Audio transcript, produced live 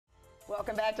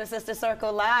Welcome back to Sister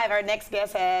Circle Live. Our next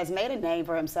guest has made a name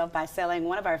for himself by selling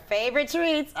one of our favorite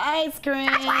treats, ice cream.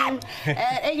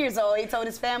 At 8 years old, he told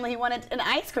his family he wanted an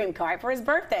ice cream cart for his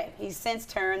birthday. He's since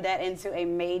turned that into a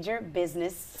major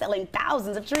business, selling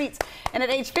thousands of treats. And at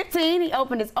age 15, he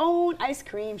opened his own ice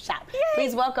cream shop. Yay.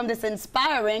 Please welcome this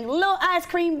inspiring little ice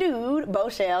cream dude, Beau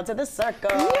Shell, to the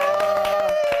circle.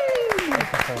 Yay.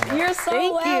 You're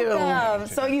so welcome. You.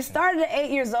 So you started at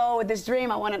 8 years old with this dream,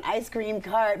 I want an ice cream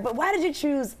cart, but why did you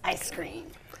choose ice cream?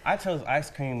 I chose ice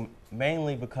cream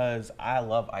mainly because I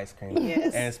love ice cream.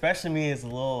 Yes. And especially me as a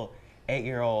little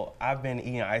 8-year-old, I've been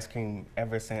eating ice cream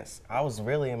ever since I was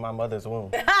really in my mother's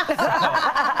womb.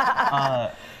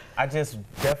 I just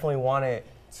definitely wanted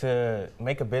to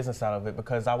make a business out of it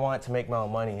because I wanted to make my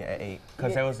own money at 8.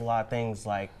 Because there was a lot of things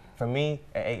like, for me,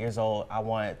 at 8 years old, I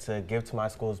wanted to give to my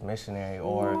school's missionary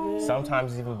or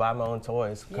sometimes even buy my own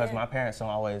toys because my parents don't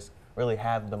always really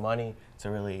have the money to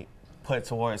really put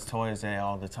towards toys at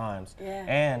all the times.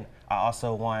 And I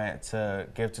also wanted to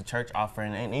give to church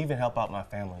offering and even help out my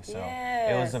family. So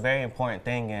it was a very important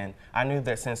thing. And I knew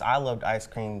that since I loved ice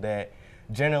cream that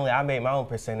generally, I made my own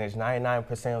percentage.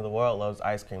 99% of the world loves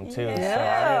ice cream too.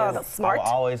 So I will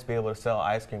always be able to sell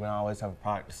ice cream and I always have a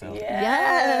product to sell.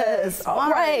 Yes. All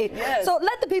right. Yes. So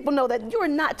let the people know that you're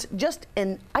not just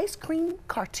an ice cream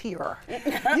cartier.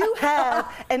 You have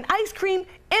an ice cream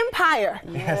empire.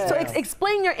 Yes. So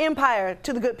explain your empire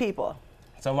to the good people.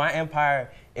 So my empire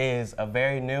is a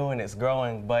very new and it's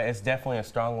growing, but it's definitely a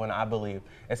strong one, I believe,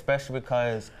 especially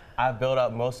because I built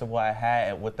up most of what I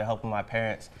had with the help of my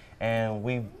parents. And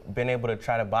we've been able to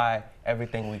try to buy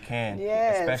everything we can,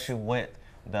 especially with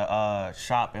the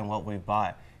shop and what we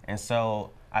bought. And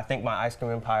so I think my ice cream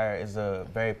empire is a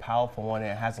very powerful one and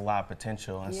it has a lot of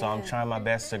potential. And so I'm trying my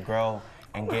best to grow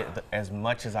and get as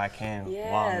much as I can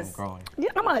while I'm growing.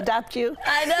 Yeah, I'm gonna adopt you.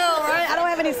 I know, right? I don't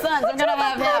have any sons. I'm gonna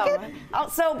have him.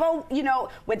 So, Beau, you know,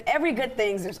 with every good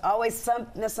thing, there's always some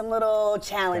little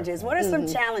challenges. What are some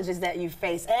challenges that you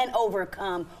face and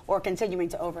overcome or continuing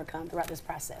to overcome throughout this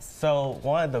process? So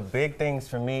one of the big things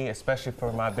for me, especially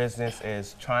for my business,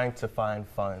 is trying to find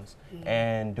funds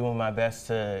and doing my best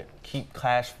to keep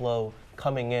cash flow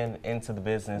coming into the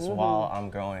business while I'm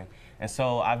growing. And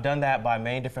so I've done that by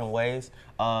many different ways.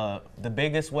 The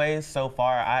biggest ways so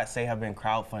far, I'd say, have been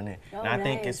crowdfunding. And I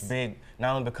think it's big,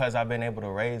 not only because I've been able to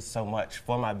raise so much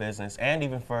for my business and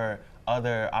even for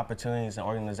other opportunities and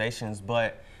organizations,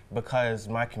 but because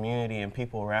my community and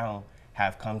people around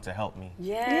have come to help me.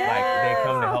 Like, they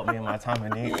come to help me in my time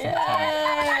of need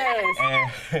sometimes.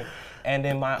 And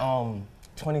in my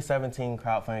 2017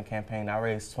 crowdfunding campaign, I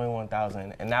raised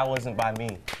 $21,000, and that wasn't by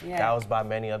me. That was by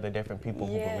many other different people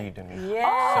who believed in me.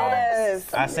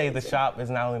 So I say the shop is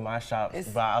not only my shop,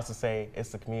 but I also say it's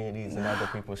the communities and other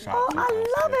people's shops. Oh,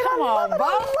 I love it. Come on, Beau.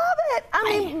 I love it. I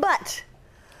mean, but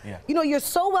you know, you're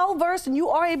so well versed and you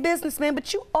are a businessman,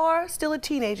 but you are still a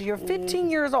teenager. You're 15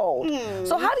 years old.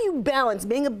 So how do you balance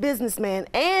being a businessman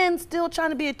and still trying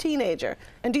to be a teenager?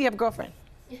 And do you have a girlfriend?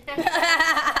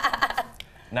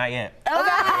 Not yet.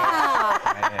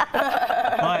 Not yet.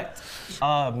 But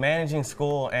managing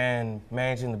school and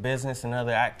managing the business and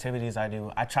other activities I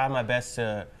do, I try my best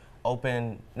to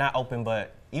not open,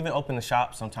 but even open the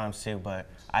shop sometimes too, but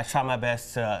I try my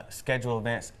best to schedule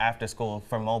events after school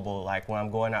for mobile, like when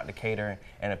I'm going out to cater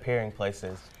and appearing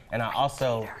places. And I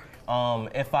also,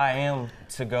 if I am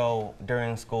to go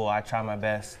during school, I try my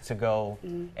best to go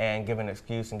and give an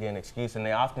excuse and get an excuse. And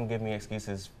they often give me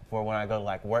excuses for when I go to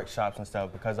like workshops and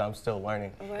stuff because I'm still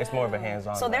learning. It's more of a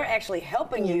hands-on. So they're actually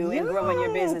helping you in growing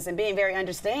your business and being very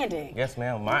understanding. Yes,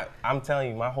 ma'am. I'm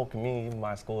telling you, my whole community,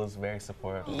 my school is very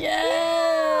supportive.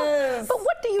 Yes. But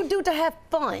what do you do to have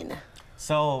fun?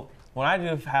 So when I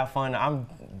do have fun, I'm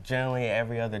generally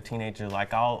every other teenager.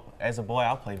 Like as a boy,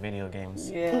 I'll play video games.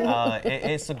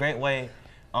 It's a great way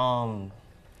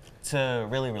to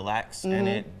really relax, and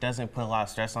it doesn't put a lot of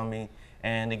stress on me,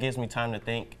 and it gives me time to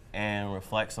think and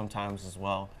reflect sometimes as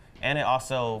well. And it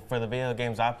also, for the video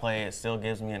games I play, it still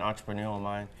gives me an entrepreneurial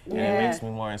mind, and it makes me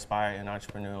more inspired in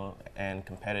entrepreneurial and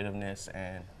competitiveness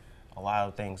and a lot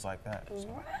of things like that.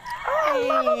 So.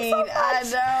 I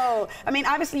know. I mean,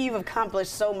 obviously you've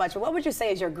accomplished so much, but what would you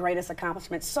say is your greatest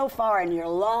accomplishment so far in your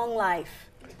long life?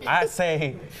 I'd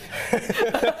say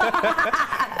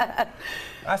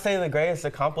the greatest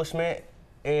accomplishment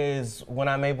is when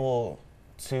I'm able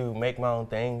to make my own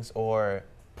things or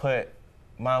put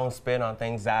my own spin on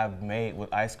things that I've made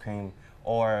with ice cream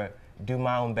or do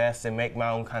my own best and make my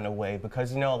own kind of way.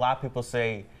 Because, you know, a lot of people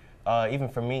say, even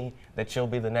for me, that you'll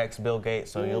be the next Bill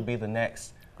Gates or you'll be the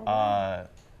next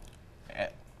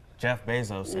Jeff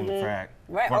Bezos in the frack.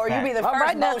 Right, or you be the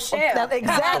first Beau Shell.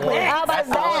 Exactly. How about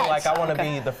that? Like, I want to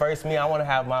be the first me. I want to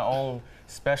have my own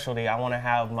specialty. I want to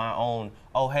have my own,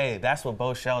 oh, hey, that's what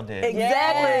Beau Shell did.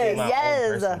 Exactly.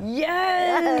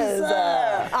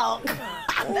 Yes. Oh,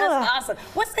 that's awesome.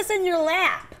 What's this in your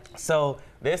lap? So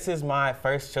this is my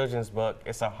first children's book.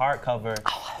 It's a hardcover,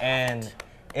 and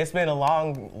it's been a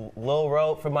long, little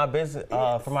road for my business,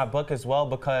 for my book as well,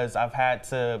 because I've had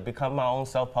to become my own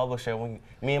self-publisher.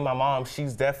 Me and my mom,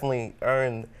 she's definitely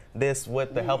earned this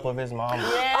with the help of his mom.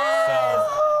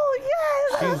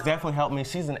 She's definitely helped me.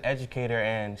 She's an educator,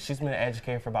 and she's been an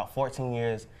educator for about 14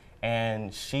 years,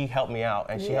 and she helped me out,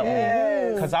 and she helped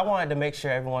me because I wanted to make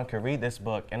sure everyone could read this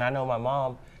book, and I know my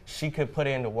mom, she could put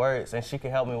it into words, and she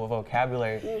could help me with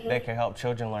vocabulary that can help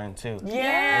children learn too.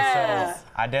 And so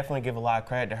I definitely give a lot of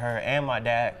credit to her and my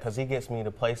dad, because he gets me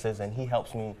to places and he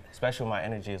helps me, especially with my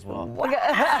energy as well.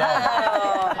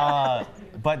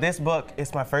 But this book,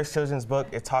 it's my first children's book.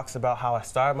 It talks about how I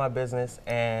started my business,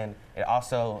 and it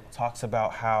also talks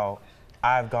about how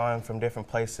I've gone from different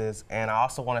places, and I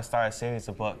also want to start a series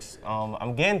of books.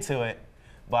 I'm getting to it,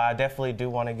 but I definitely do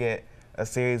want to get a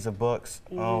series of books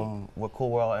with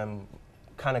Cool World and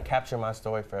kind of capture my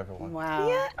story for everyone. Wow.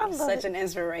 Yeah, I love such an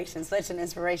inspiration, such an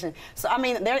inspiration. So I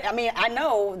mean, I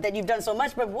know that you've done so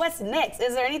much, but what's next?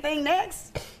 Is there anything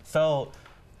next? So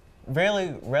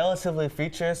really relatively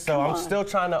features. So I'm still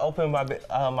trying to open my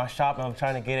my shop, and I'm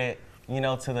trying to get it, you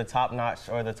know, to the top notch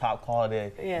or the top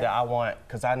quality that I want,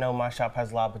 because I know my shop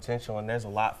has a lot of potential and there's a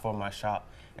lot for my shop.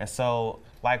 And so,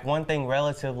 like, one thing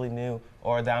relatively new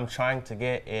or that I'm trying to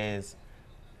get is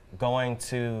going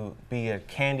to be a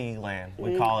candy land,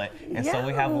 we call it. And so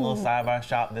we have a little side of our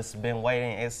shop that's been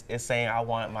waiting. It's saying, I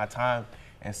want my time.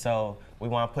 And so we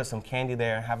want to put some candy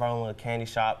there and have our own little candy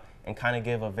shop and kind of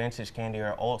give a vintage candy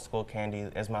or old school candy,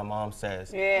 as my mom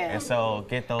says. Yeah. And so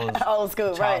get those old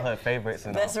school, childhood favorites.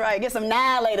 And that's right. Get some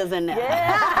annihilators in there.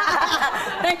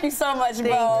 Yeah. Thank you so much,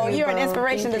 Beau. You're an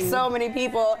inspiration to so many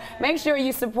people. Make sure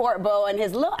you support Beau and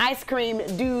his Little Ice Cream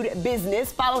Dude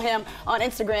business. Follow him on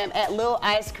Instagram at Little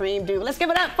Ice Cream Dude. Let's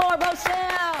give it up for Beau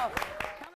Shell.